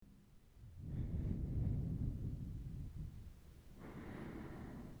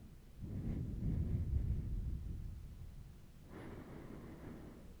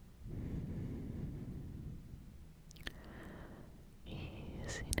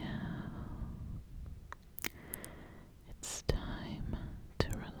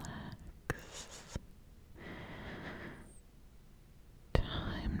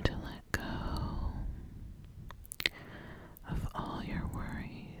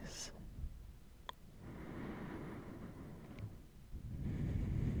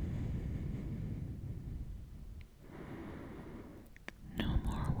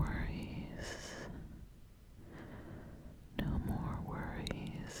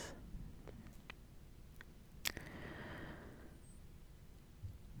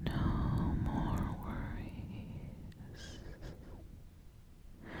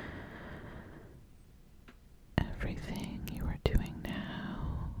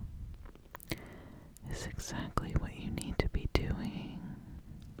is exactly what you need to be doing.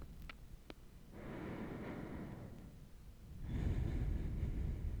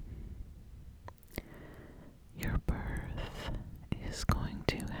 Your birth is going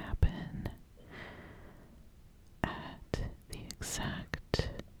to happen at the exact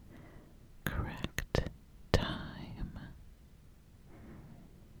correct time.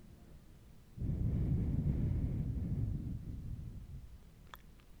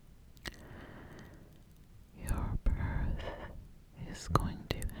 Your birth is going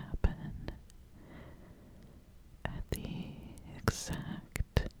to happen at the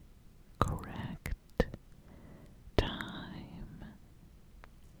exact correct time.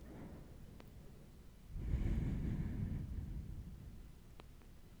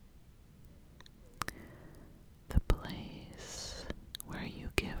 The place where you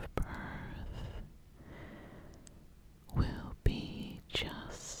give birth will be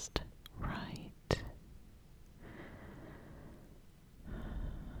just right.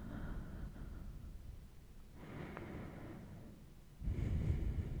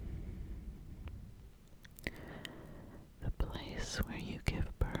 The place where you give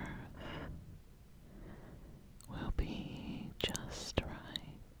birth will be just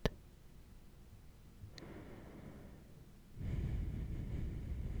right.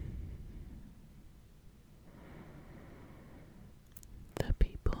 The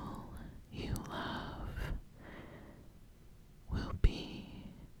people you love will be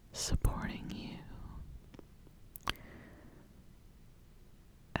supporting you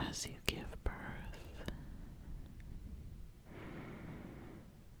as you give birth.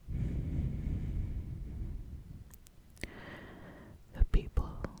 The people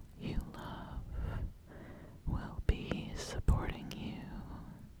you love will be supporting you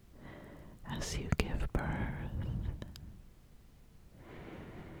as you give birth.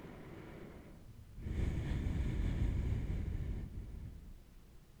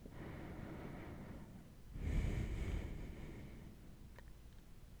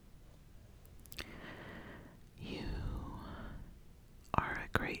 You are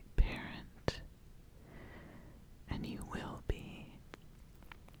a great parent, and you will be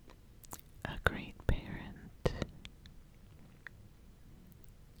a great parent.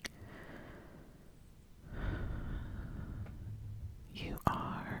 You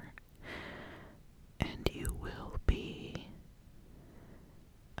are, and you will be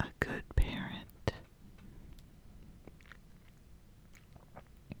a good parent.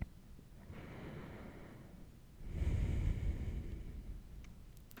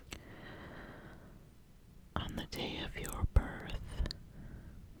 On the day of your birth,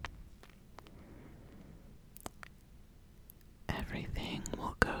 everything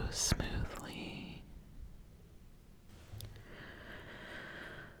will go smoothly.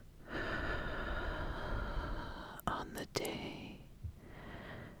 On the day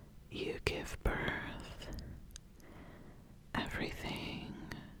you give birth, everything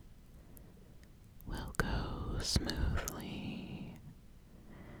will go smoothly.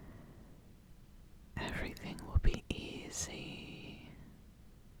 Everything will be easy.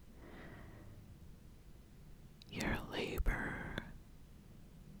 Your labor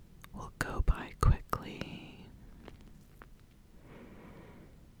will go by quickly.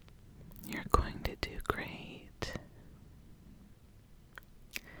 You're going to do great.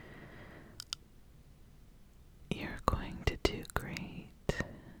 You're going to do great.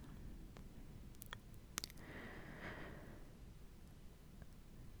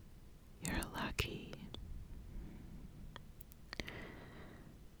 You're lucky.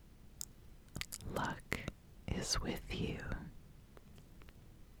 Luck is with you.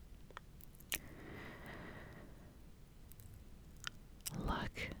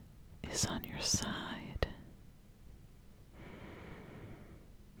 Luck is on your side.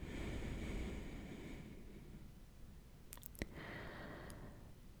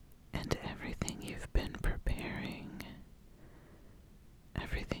 And everything you've been preparing,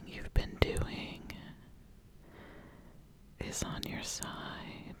 everything you've been doing is on your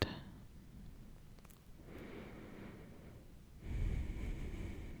side.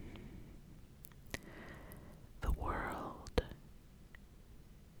 The world,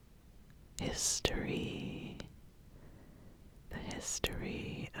 history, the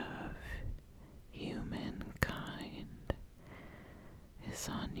history of humankind is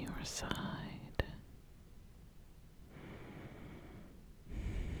on your side.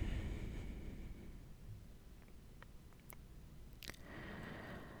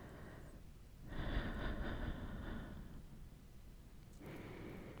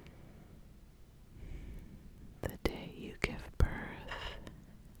 The day you give birth,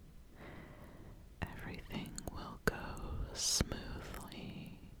 everything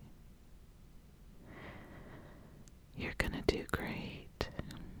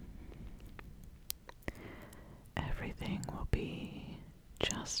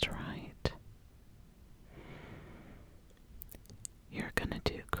just right. You're gonna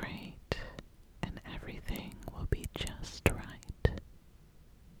do great, and everything will be just right.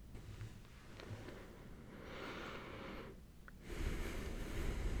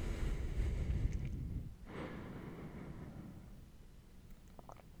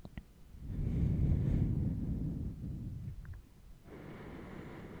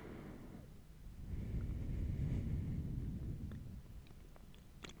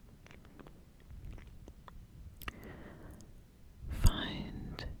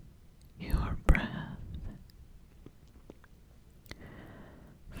 Find your breath.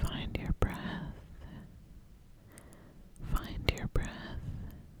 Find your breath. Find your breath.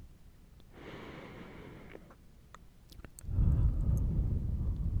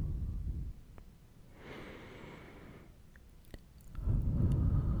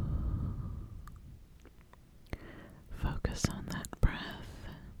 Focus on that breath.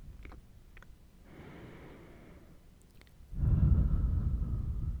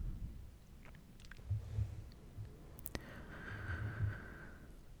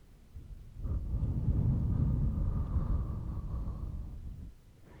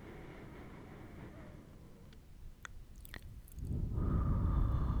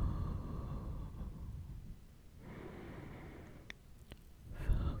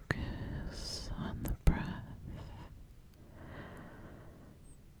 Focus on the breath.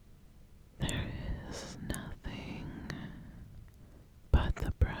 There is nothing but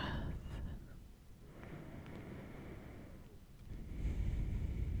the breath.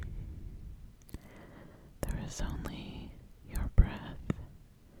 There is only your breath.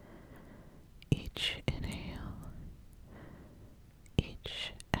 Each inhale,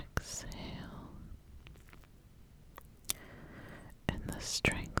 each exhale, and the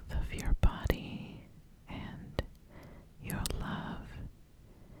strength of your body and your love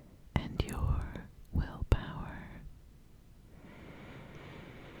and your willpower.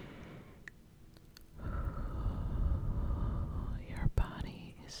 Your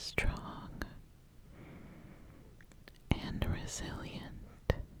body is strong and resilient.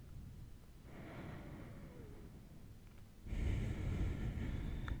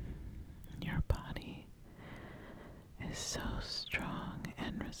 Your body is so strong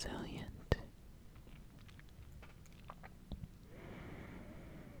and resilient.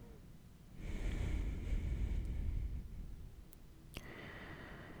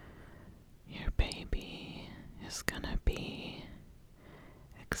 Your baby is gonna be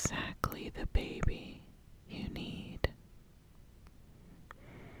exactly the baby you need.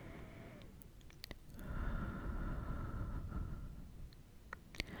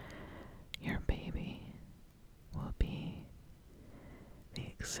 Your baby will be the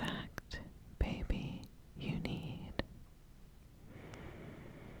exact baby you need.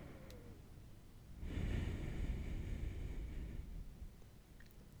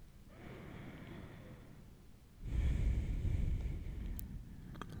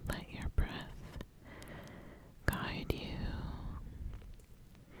 Let your breath guide you.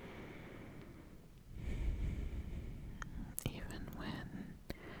 Even when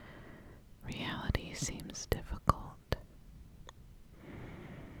reality seems difficult.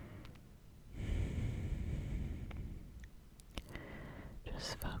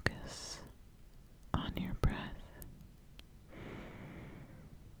 Just focus on your breath.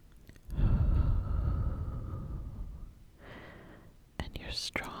 And your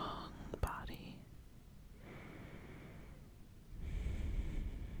strong body.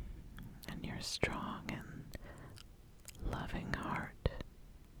 And your strong and loving heart.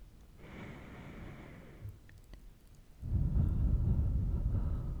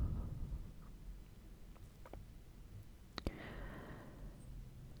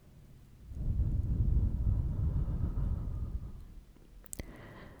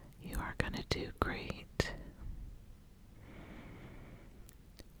 You are gonna do great.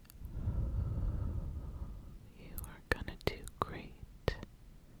 You are gonna do great.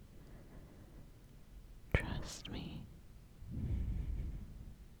 Trust me.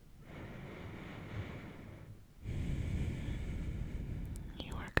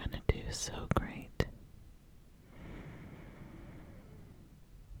 You are gonna do so great.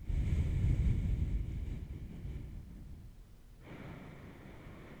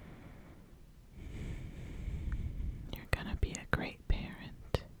 You're gonna be a great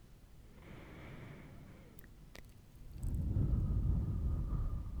parent.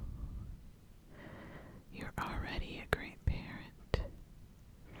 You're already a great parent.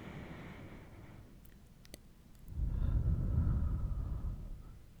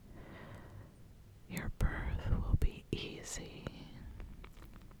 Your birth will be easy.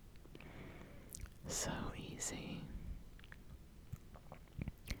 so easy,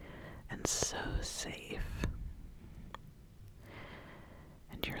 and so safe.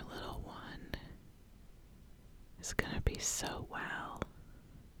 And your little one is going to be so well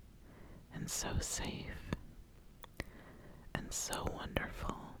and so safe and so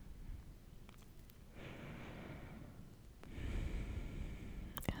wonderful.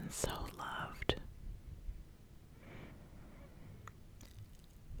 And so loved.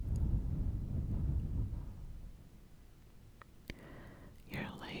 Your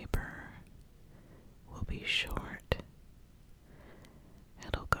labor will be short.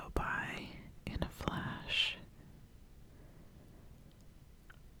 It'll go by in a flash.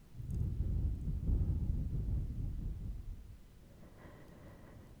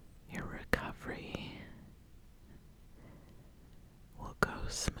 Your recovery will go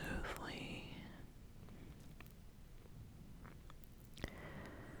smoothly.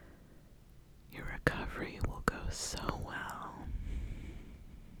 Your recovery will go so well.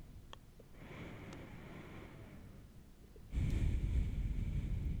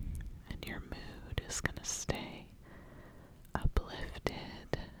 And your mood is going to stay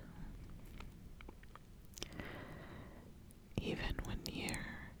uplifted. Even when you're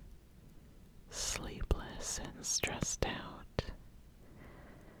sleepless and stressed out,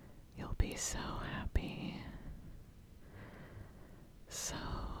 you'll be so happy, so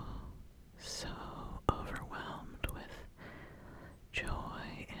overwhelmed with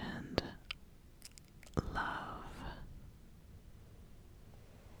joy and love.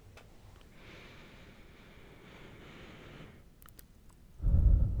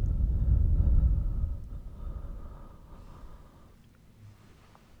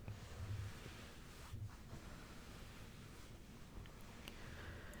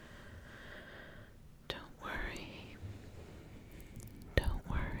 Don't worry. Don't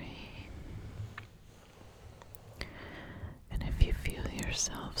worry. And if you feel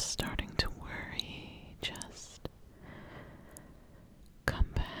yourself starting to worry, just come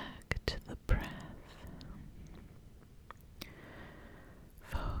back to the breath.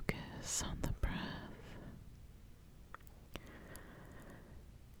 Focus on the breath.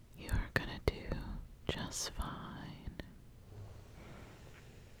 You are gonna do just fine.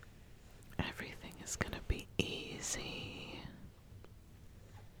 Everything is gonna be easy.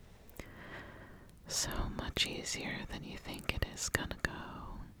 So much easier than you think it is gonna go.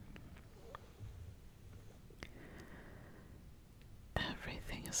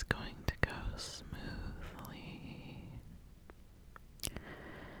 Everything is going to go smoothly.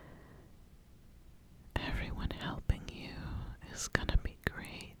 Everyone helping you is gonna be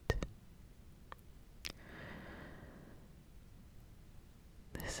great.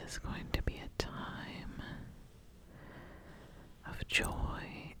 This is going to be a time of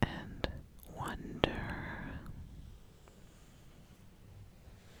joy and wonder.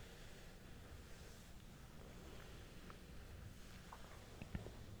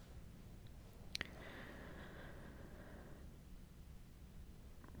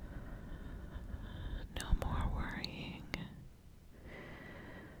 No more worrying.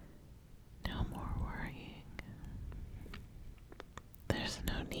 No more worrying. There's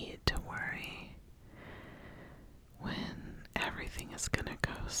no need to worry when everything is gonna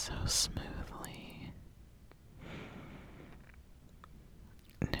go so smoothly.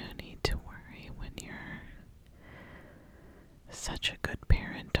 No need to worry when you're such a good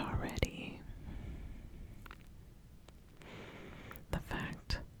parent already. The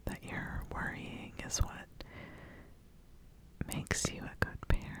fact that you're worrying is what makes you a good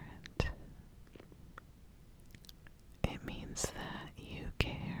parent. It means that you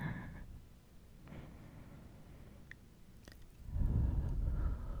care.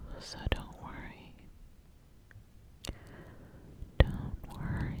 So don't worry. Don't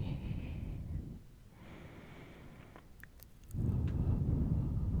worry.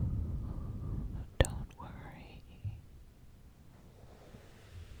 Don't worry.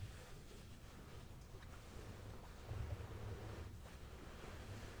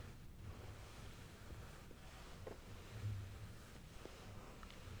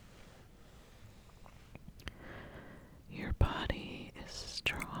 Your body is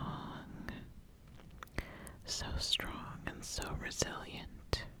strong, so strong and so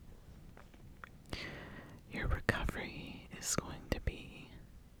resilient. Your recovery is going to be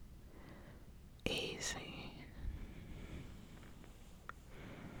easy.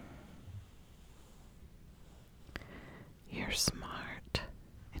 You're smart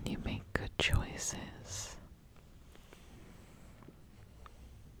and you make good choices.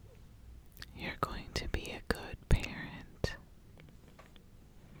 You're going to be a good parent.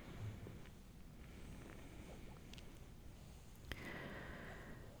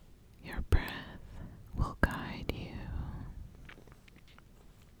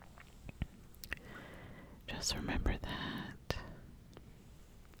 Just remember that.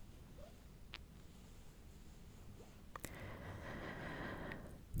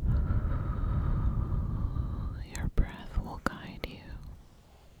 Your breath will guide you.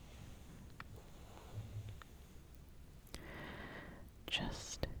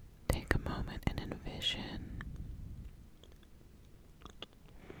 Just take a moment and envision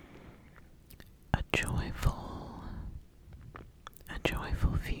a joyful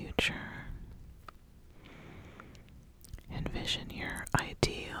future. Envision your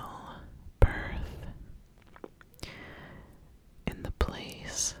ideal birth in the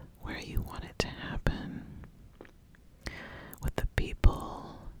place where you want it to happen, with the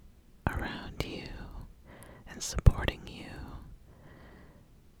people around you and supporting you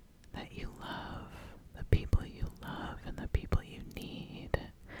that you love, the people you love and the people you need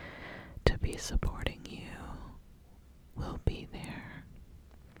to be supporting you will be there.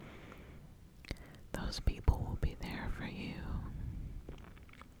 Those people will be there for you.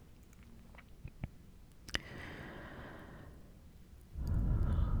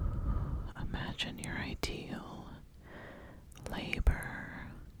 Imagine your ideal labor.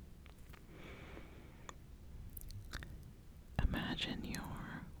 Imagine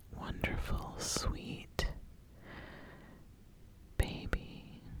your wonderful, sweet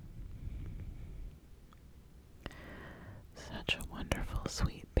baby. Such a wonderful,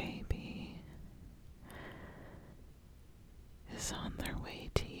 sweet baby is on their way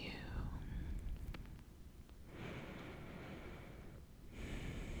to you.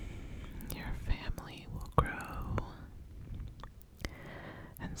 Your family will grow,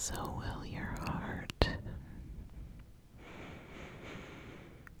 and so will your heart.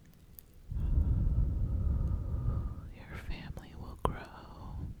 Your family will grow.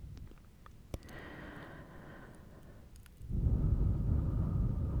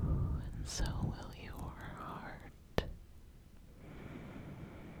 And so will your heart.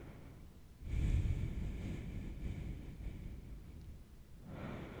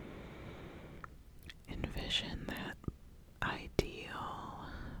 Envision that ideal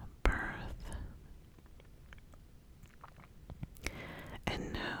birth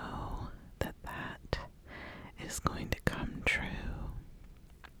and know that that is going to come true.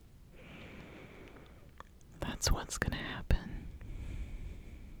 That's what's going to happen.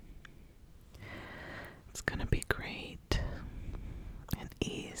 It's going to be great and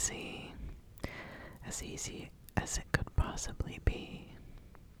easy as it could possibly be,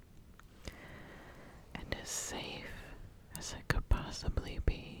 and as safe as it could possibly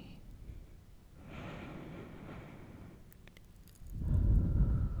be.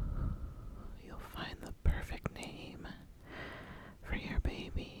 You'll find the perfect name for your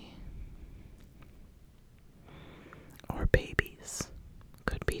baby, or babies.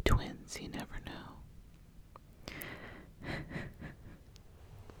 Could be twins, you never know.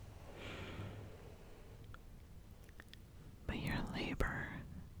 But your labor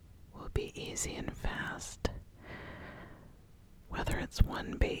will be easy and fast, whether it's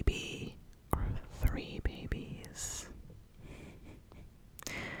one baby or 3 babies,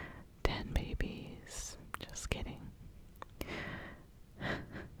 10 babies. Just kidding.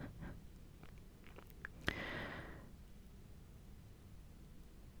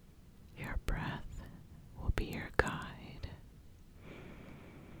 Your breath will be your guide.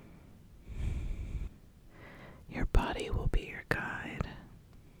 Your body will be your guide.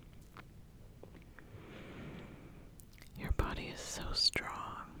 Your body is so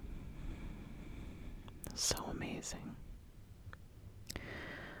strong, so amazing,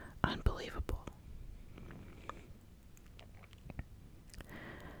 unbelievable.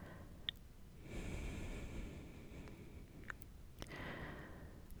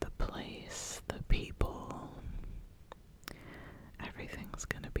 The place, the people, everything's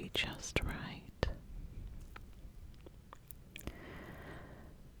gonna be just right.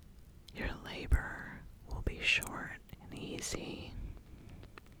 Your labor will be short and easy.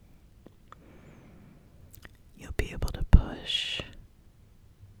 You'll be able to push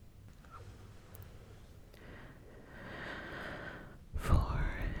for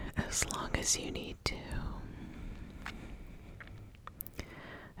as long as you need to.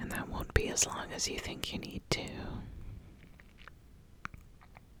 And that won't be as long as you think you need to.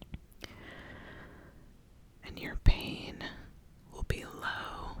 And your pain will be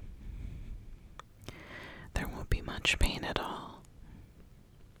low. There won't be much pain at all.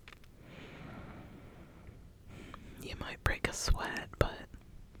 You might break a sweat, but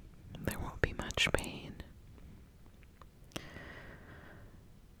there won't be much pain.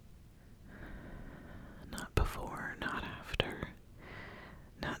 Not before, not after,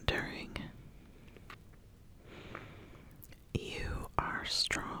 not during.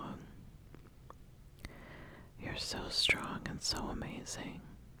 strong. You're so strong and so amazing.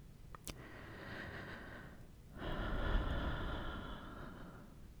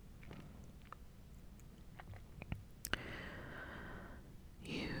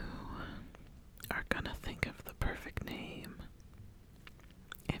 You are gonna think of the perfect name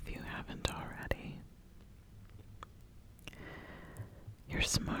if you haven't already. You're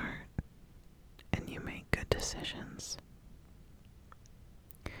smart and you make good decisions.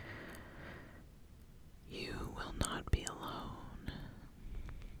 You will not be alone.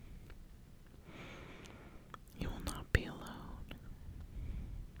 You will not be alone.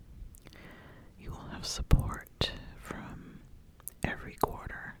 You will have support from every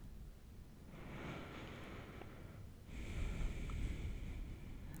quarter.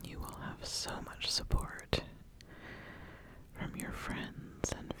 You will have so much support from your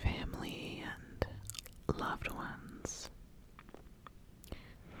friends and family and loved ones.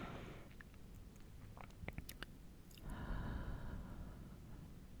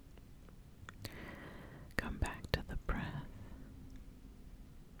 Come back to the breath.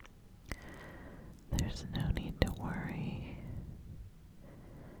 There's no need to worry.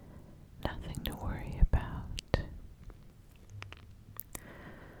 Nothing to worry about.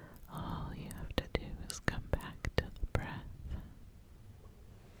 All you have to do is come back to the breath.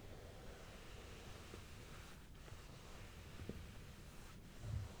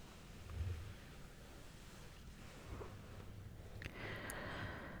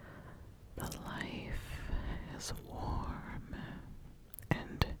 The life is warm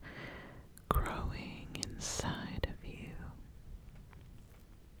and growing inside of you.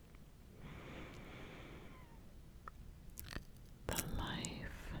 The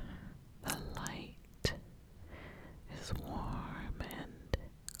light is warm and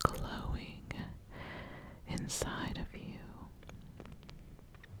glowing inside of you.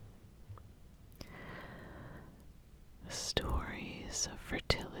 The stories of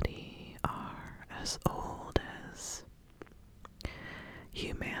fertility are as old as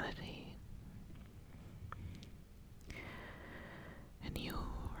humanity. And your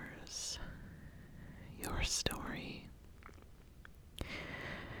story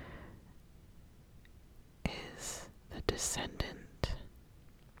is the descendant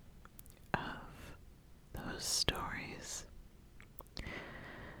of those stories.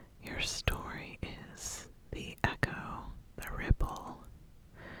 Your story is the echo, the ripple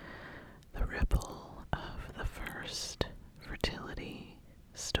of the first fertility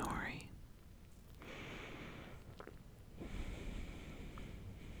story.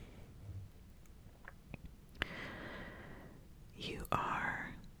 You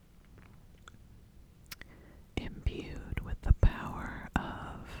are imbued with the power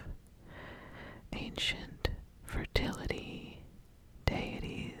of ancient fertility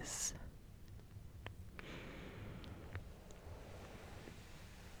deities.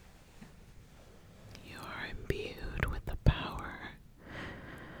 You are imbued with the power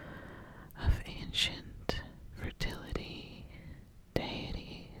of ancient fertility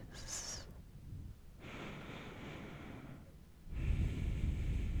deities.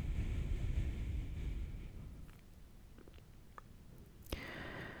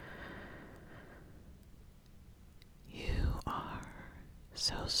 You are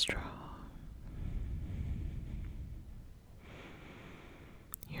so strong.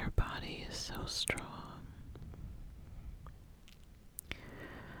 Your body is so strong.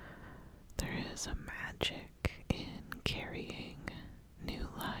 There is a magic in carrying new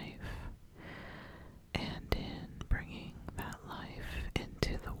life and in bringing that life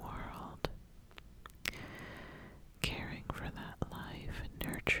into the world, caring for that life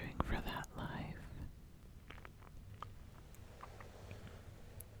and nurturing for that life.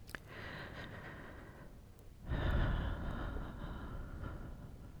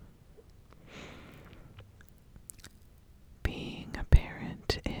 Being a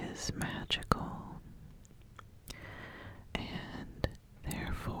parent is magical, and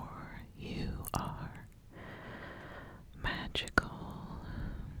therefore you are magical.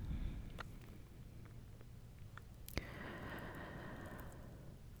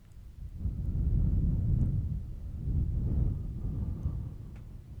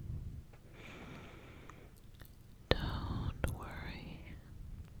 Don't worry.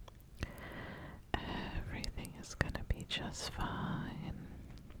 Everything is gonna be just fine.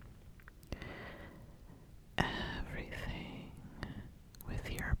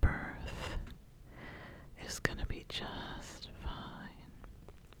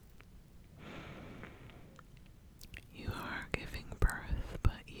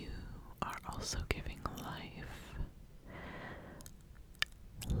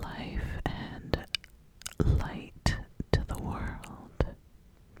 light to the world,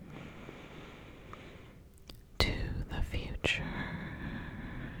 to the future.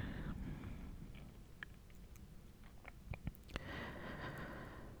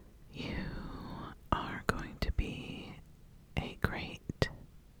 You are going to be a great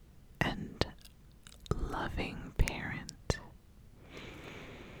and loving parent.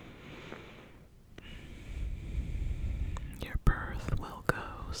 Your birth will go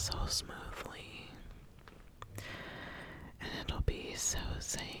so smoothly, and it'll be so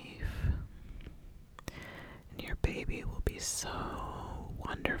safe, and your baby will be so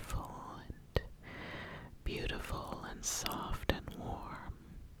wonderful and beautiful and soft and warm.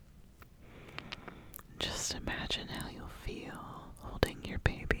 Just imagine how you'll feel holding your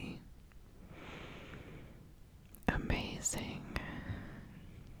baby. Amazing.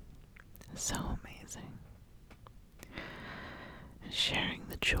 So amazing. And sharing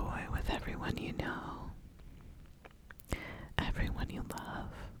the joy with everyone you know, everyone you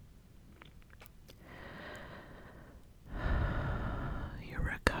love. Your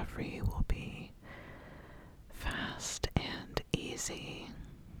recovery will be fast and easy.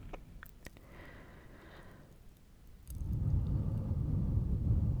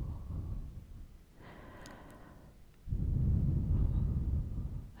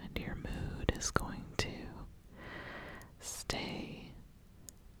 And your mood is going to stay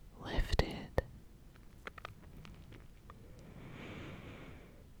lifted.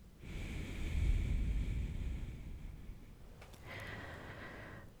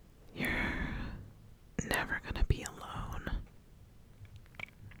 You're never going to be alone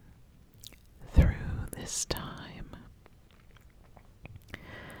through this time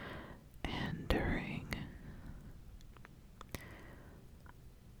and during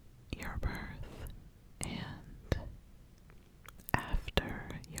your birth and after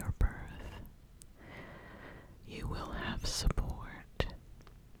your birth. You will have support.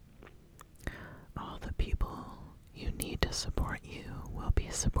 All the people you need to support you will be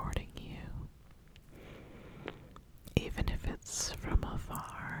supporting you. Even if it's from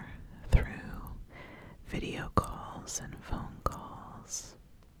afar, through video calls and phone calls,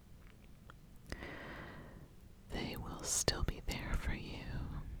 they will still be there for you.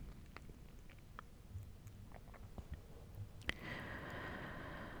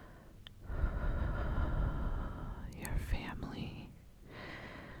 Your family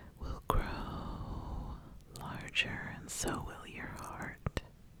will grow larger, and so will your heart.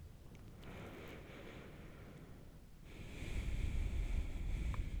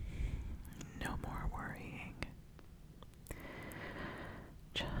 No more worrying.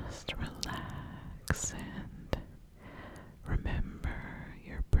 Just relax and remember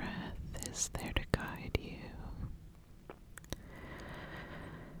your breath is there to guide you.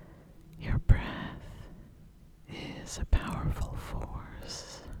 Your breath is a powerful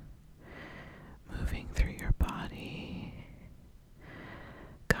force moving through your body,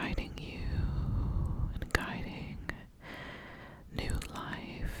 guiding you and guiding new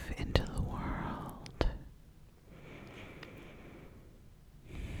life into the world.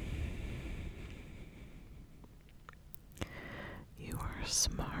 You are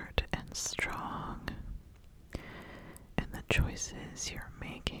smart and strong, and the choices you're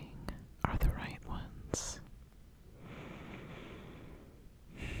making are the right ones.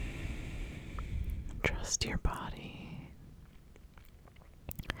 Trust your body.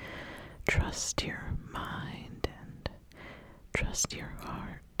 Trust your